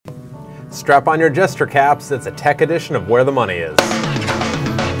Strap on your gesture caps, it's a tech edition of Where the Money Is.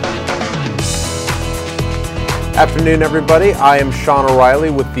 Afternoon, everybody. I am Sean O'Reilly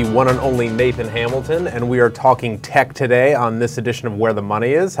with the one and only Nathan Hamilton, and we are talking tech today on this edition of Where the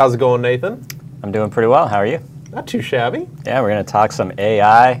Money Is. How's it going, Nathan? I'm doing pretty well. How are you? Not too shabby. Yeah, we're going to talk some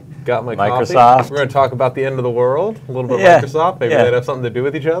AI, Got my Microsoft. coffee. We're going to talk about the end of the world, a little bit of Microsoft. Maybe they'd have something to do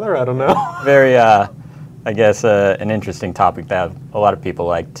with each other. I don't know. Very, I guess, an interesting topic that a lot of people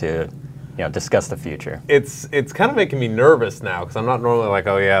like to, discuss the future. It's kind of making me nervous now because I'm not normally like,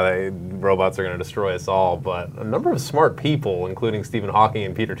 oh yeah, robots are going to destroy us all. But a number of smart people, including Stephen Hawking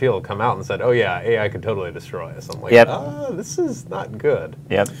and Peter Thiel, have come out and said, oh yeah, AI could totally destroy us. I'm like, this is not good.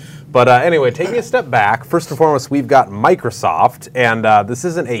 Yep. But anyway, taking a step back, first and foremost, we've got Microsoft, and this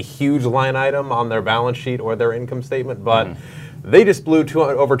isn't a huge line item on their balance sheet or their income statement, but they just blew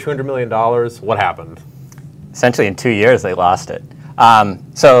over $200 million. What happened? Essentially, in 2 years, they lost it.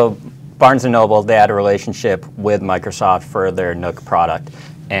 So Barnes & Noble, they had a relationship with Microsoft for their Nook product.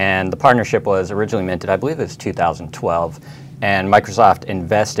 And the partnership was originally minted, I believe it was 2012. And Microsoft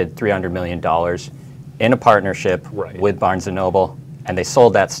invested $300 million in a partnership with Barnes & Noble. And they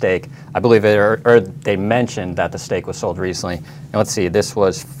sold that stake. I believe they mentioned that the stake was sold recently. And let's see, this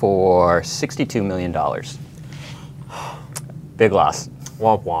was for $62 million. Big loss.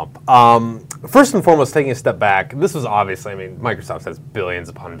 Womp womp. First and foremost, taking a step back, this was obviously, Microsoft has billions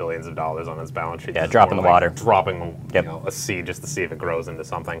upon billions of dollars on its balance sheet. Yeah, drop in the water. Dropping a seed just to see if it grows into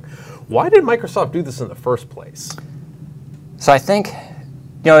something. Why did Microsoft do this in the first place? So I think,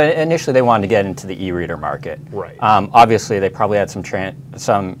 initially they wanted to get into the e-reader market. Right. Obviously, they probably had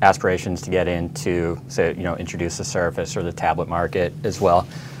some aspirations to get into, say, introduce the Surface or the tablet market as well.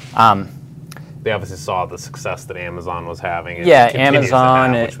 They obviously saw the success that Amazon was having.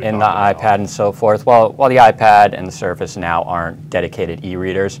 Amazon and the iPad and so forth. While the iPad and the Surface now aren't dedicated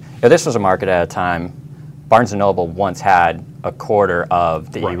e-readers, this was a market at a time. Barnes & Noble once had a quarter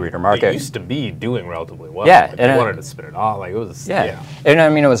of the e-reader market. It used to be doing relatively well. Yeah, they wanted to spin it off. It was. Yeah,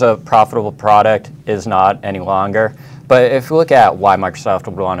 and it was a profitable product. Is not any longer. But if you look at why Microsoft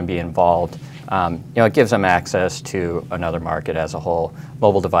would want to be involved. It gives them access to another market as a whole,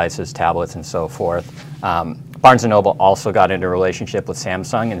 mobile devices, tablets, and so forth. Barnes & Noble also got into a relationship with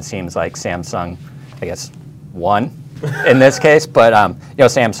Samsung, and it seems like Samsung, I guess, won in this case. But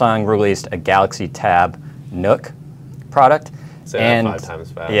Samsung released a Galaxy Tab Nook product. Say that 5 times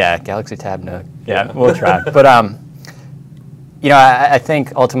fast. Yeah, Galaxy Tab Nook. Yeah, we'll try. But I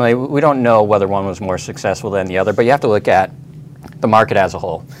think ultimately we don't know whether one was more successful than the other, but you have to look at the market as a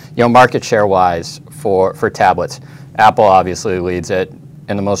whole. Market share-wise for tablets, Apple obviously leads it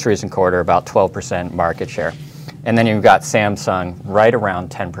in the most recent quarter, about 12% market share. And then you've got Samsung right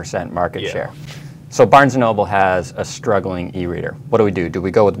around 10% market share. So Barnes & Noble has a struggling e-reader. What do? Do we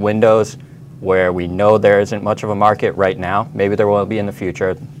go with Windows, where we know there isn't much of a market right now? Maybe there will be in the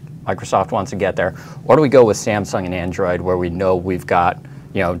future. Microsoft wants to get there. Or do we go with Samsung and Android, where we know we've got,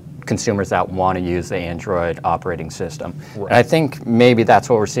 consumers that want to use the Android operating system? Right. And I think maybe that's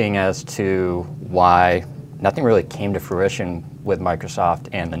what we're seeing as to why nothing really came to fruition with Microsoft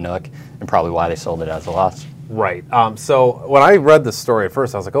and the Nook, and probably why they sold it as a loss. Right. So when I read the story at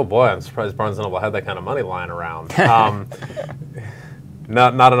first, I was like, oh boy, I'm surprised Barnes & Noble had that kind of money lying around.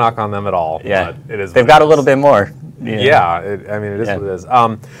 Not a knock on them at all. Yeah. But it is. They've got a little bit more. Yeah, it is what it is.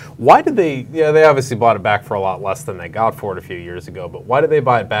 Why did they? They obviously bought it back for a lot less than they got for it a few years ago. But why did they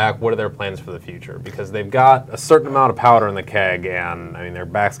buy it back? What are their plans for the future? Because they've got a certain amount of powder in the keg, and their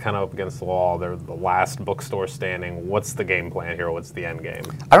back's kind of up against the wall. They're the last bookstore standing. What's the game plan here? What's the end game?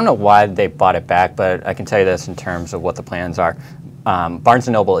 I don't know why they bought it back, but I can tell you this in terms of what the plans are. Barnes &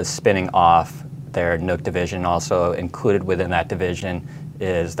 Noble is spinning off their Nook division. Also included within that division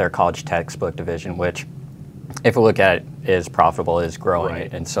is their college textbook division, which, if we look at it, is profitable, is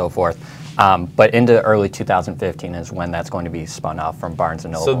growing, and so forth. But into early 2015 is when that's going to be spun off from Barnes &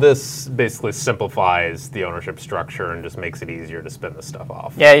 Noble. So this basically simplifies the ownership structure and just makes it easier to spin this stuff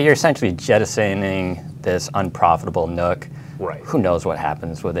off. Yeah, you're essentially jettisoning this unprofitable Nook. Right. Who knows what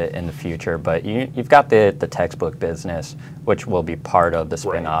happens with it in the future, but you've got the textbook business, which will be part of the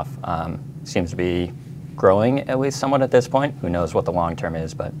spin-off. Seems to be growing at least somewhat at this point. Who knows what the long term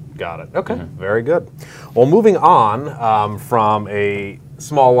is, but. Got it. Okay, very good. Well, moving on from a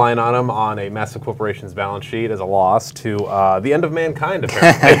small line item on a massive corporation's balance sheet as a loss to the end of mankind,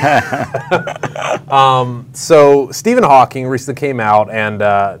 apparently. So Stephen Hawking recently came out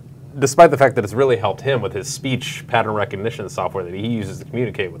and despite the fact that it's really helped him with his speech pattern recognition software that he uses to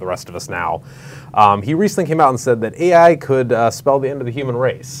communicate with the rest of us now, he recently came out and said that AI could spell the end of the human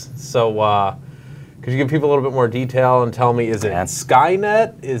race. So Could you give people a little bit more detail and tell me, is it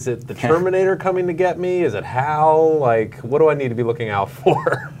Skynet? Is it the Terminator coming to get me? Is it HAL? Like, what do I need to be looking out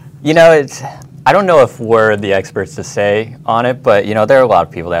for? You know, I don't know if we're the experts to say on it, but you know, there are a lot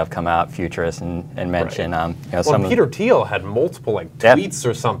of people that have come out, futurists, and mention. Right. You know, well, Peter Thiel had multiple like tweets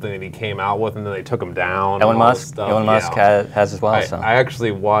or something that he came out with, and then they took him down. Elon Musk has as well. I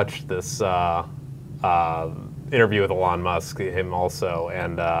actually watched this interview with Elon Musk, him also,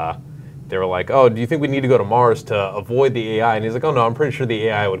 and they were like, "Oh, do you think we need to go to Mars to avoid the AI?" And he's like, "Oh no, I'm pretty sure the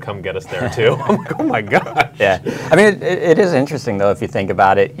AI would come get us there too." I'm like, "Oh my gosh." Yeah, I mean, it is interesting though if you think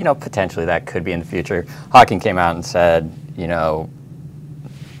about it. You know, potentially that could be in the future. Hawking came out and said, you know,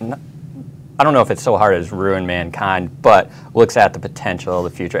 I don't know if it's so hard as ruin mankind, but looks at the potential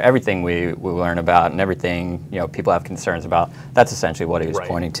of the future. Everything we learn about and everything, you know, people have concerns about. That's essentially what he was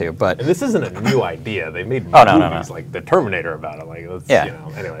pointing to. But and this isn't a new idea. They made movies like The Terminator about it. Like, let's, you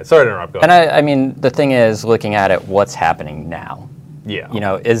know. Anyway, sorry to interrupt. And I mean, the thing is, looking at it, what's happening now? Yeah. You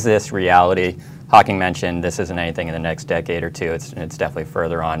know, is this reality? Hawking mentioned this isn't anything in the next decade or two. It's definitely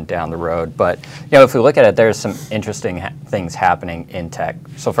further on down the road. But you know, if we look at it, there's some interesting things happening in tech.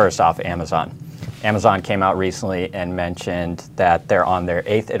 So first off, Amazon. Amazon came out recently and mentioned that they're on their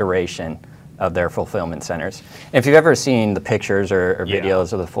 8th iteration of their fulfillment centers. And if you've ever seen the pictures or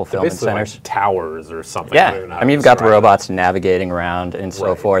videos of the fulfillment centers, like towers or something. Yeah, I mean, you've got the robots navigating around and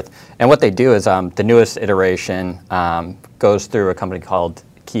so forth. And what they do is the newest iteration goes through a company called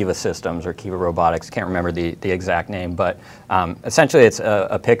Kiva Systems or Kiva Robotics. Can't remember the exact name, but essentially it's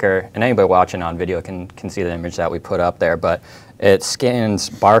a picker, and anybody watching on video can see the image that we put up there. But it scans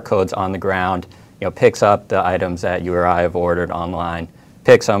barcodes on the ground, you know, picks up the items that you or I have ordered online,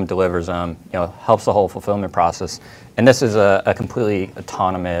 picks them, delivers them, you know, helps the whole fulfillment process. And this is a completely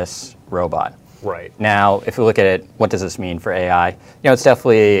autonomous robot. Right. Now, if we look at it, what does this mean for AI? You know, it's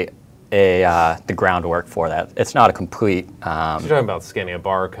definitely the groundwork for that. It's not a complete... so you're talking about scanning a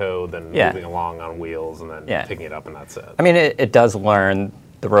barcode, then moving along on wheels, and then picking it up, and that's it. I mean, it does learn.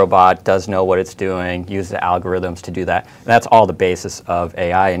 The robot does know what it's doing, use the algorithms to do that. And that's all the basis of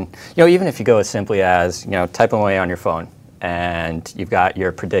AI. And you know, even if you go as simply as, you know, typing away on your phone, and you've got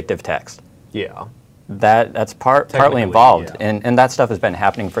your predictive text. Yeah. That's partly involved, and that stuff has been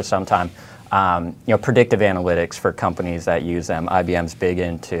happening for some time. You know, predictive analytics for companies that use them. IBM's big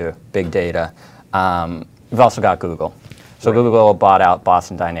into big data. We've also got Google. So Google bought out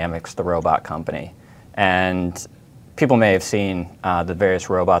Boston Dynamics, the robot company. And people may have seen the various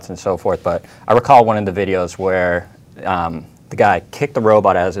robots and so forth, but I recall one of the videos where the guy kicked the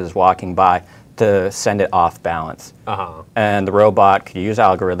robot as it was walking by to send it off balance. And the robot could use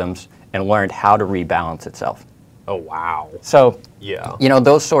algorithms and learned how to rebalance itself. Oh, wow. So, you know,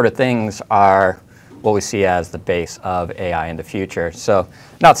 those sort of things are what we see as the base of AI in the future. So,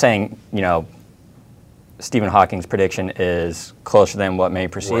 not saying, you know, Stephen Hawking's prediction is closer than what may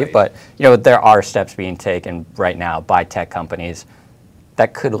perceive, but, you know, there are steps being taken right now by tech companies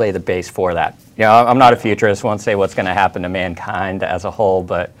that could lay the base for that. You know, I'm not a futurist, won't say what's going to happen to mankind as a whole,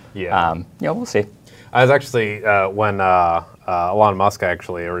 but, you know, we'll see. I was actually, when Elon Musk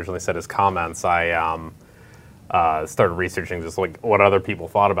actually originally said his comments, I started researching just like what other people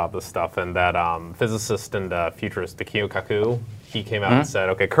thought about this stuff, and that physicist and futurist Mikio Kaku, he came out and said,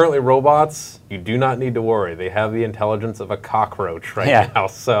 okay, currently robots, you do not need to worry. They have the intelligence of a cockroach right now.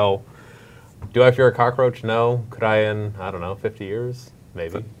 So do I fear a cockroach? No. Could I in, I don't know, 50 years?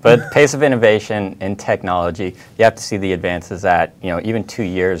 Maybe. But pace of innovation in technology, you have to see the advances that, you know, even 2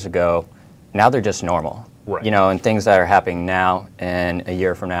 years ago, now they're just normal. You know, and things that are happening now and a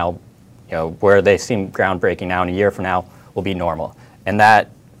year from now, you know, where they seem groundbreaking now and a year from now will be normal. And that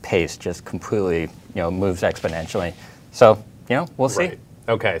pace just completely, you know, moves exponentially. So, you know, we'll see.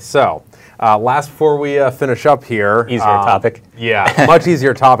 Okay, so last before we finish up here. Easier topic. Yeah, much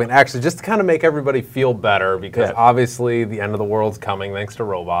easier topic. Actually, just to kind of make everybody feel better, because obviously the end of the world's coming thanks to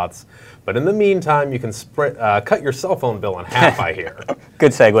robots. But in the meantime, you can cut your cell phone bill in half, I hear.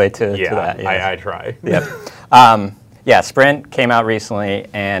 Good segue to that. Yes. I try. Yeah, Sprint came out recently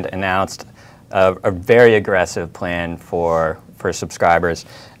and announced a very aggressive plan for subscribers.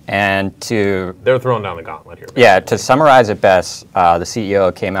 And they're throwing down the gauntlet here. Yeah, to summarize it best, the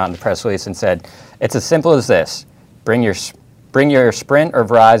CEO came out in the press release and said, it's as simple as this. Bring your Sprint or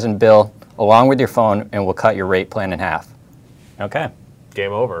Verizon bill along with your phone and we'll cut your rate plan in half. Okay.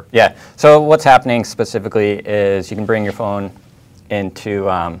 Game over. Yeah. So what's happening specifically is you can bring your phone into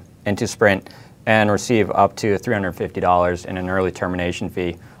Sprint and receive up to $350 in an early termination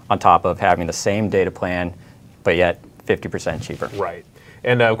fee on top of having the same data plan, but yet 50% cheaper. Right.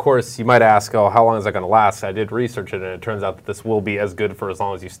 And of course, you might ask, oh, how long is that going to last? I did research it, and it turns out that this will be as good for as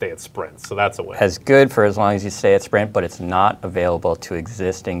long as you stay at Sprint. So that's a win. As good for as long as you stay at Sprint, but it's not available to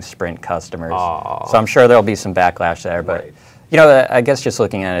existing Sprint customers. So I'm sure there'll be some backlash there. But Right. you know, I guess just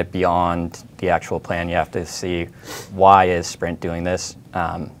looking at it beyond the actual plan, you have to see why is Sprint doing this.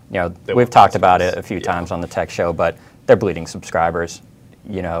 You know, we've talked about it a few times on the tech show, but they're bleeding subscribers.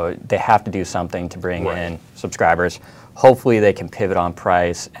 You know, they have to do something to bring in subscribers. Hopefully they can pivot on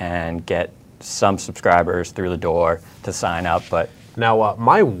price and get some subscribers through the door to sign up. But now,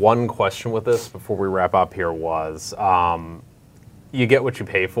 my one question with this before we wrap up here was, you get what you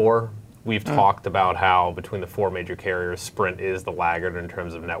pay for. We've talked about how between the 4 major carriers, Sprint is the laggard in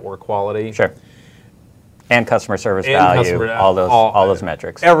terms of network quality. sure. And customer service value, all those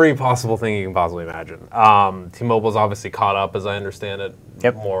metrics. Every possible thing you can possibly imagine. T-Mobile's obviously caught up, as I understand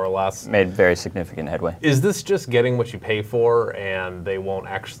it, more or less. Made very significant headway. Is this just getting what you pay for, and they won't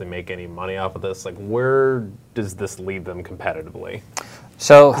actually make any money off of this? Like, where does this leave them competitively?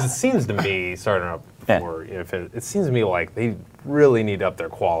 So 'Cause it seems to me, starting up before, it seems to me like they really need to up their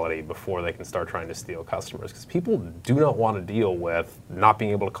quality before they can start trying to steal customers. Because people do not want to deal with not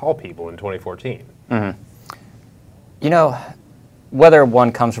being able to call people in 2014. you know, whether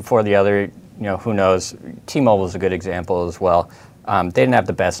one comes before the other, you know, who knows? T-Mobile is a good example as well. They didn't have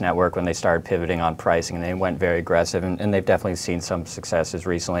the best network when they started pivoting on pricing, and they went very aggressive, and they've definitely seen some successes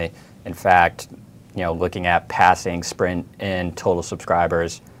recently. In fact, you know, looking at passing Sprint in total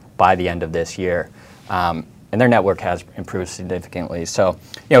subscribers by the end of this year. And their network has improved significantly. So,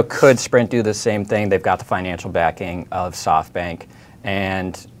 you know, could Sprint do the same thing? They've got the financial backing of SoftBank,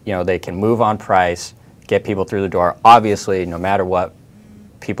 and, you know, they can move on price, get people through the door. Obviously, no matter what,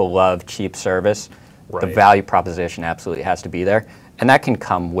 people love cheap service. The value proposition absolutely has to be there, and that can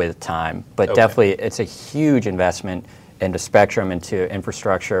come with time. But definitely, it's a huge investment into spectrum, into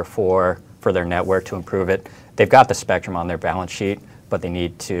infrastructure for their network to improve it. They've got the spectrum on their balance sheet, but they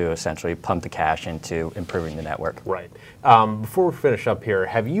need to essentially pump the cash into improving the network. Right. Before we finish up here,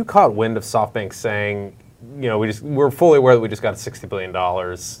 have you caught wind of SoftBank saying, you know, we're fully aware that we just got $60 billion,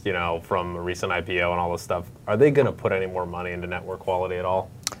 you know, from a recent IPO and all this stuff. Are they going to put any more money into network quality at all?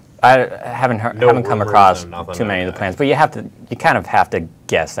 I haven't come across too many of the plans, but you kind of have to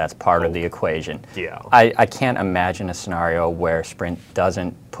guess that's part of the equation. Yeah. I can't imagine a scenario where Sprint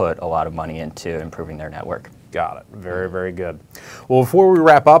doesn't put a lot of money into improving their network. Got it. Very, very good. Well, before we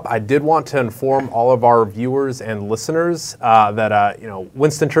wrap up, I did want to inform all of our viewers and listeners that, you know,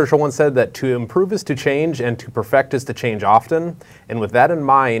 Winston Churchill once said that to improve is to change and to perfect is to change often. And with that in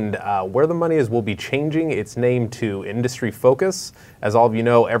mind, Where the Money Is will be changing its name to Industry Focus. As all of you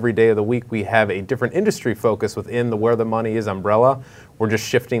know, every day of the week we have a different industry focus within the Where the Money Is umbrella. We're just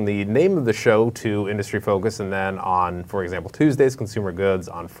shifting the name of the show to Industry Focus, and then on, for example, Tuesdays, Consumer Goods,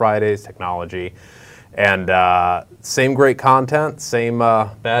 on Fridays, Technology. And same great content, same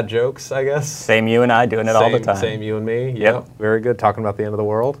bad jokes, I guess. Same you and I doing it all the time. Same you and me. Yep. Very good. Talking about the end of the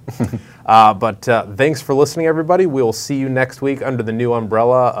world. But thanks for listening, everybody. We'll see you next week under the new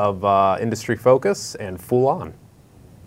umbrella of Industry Focus, and Fool On.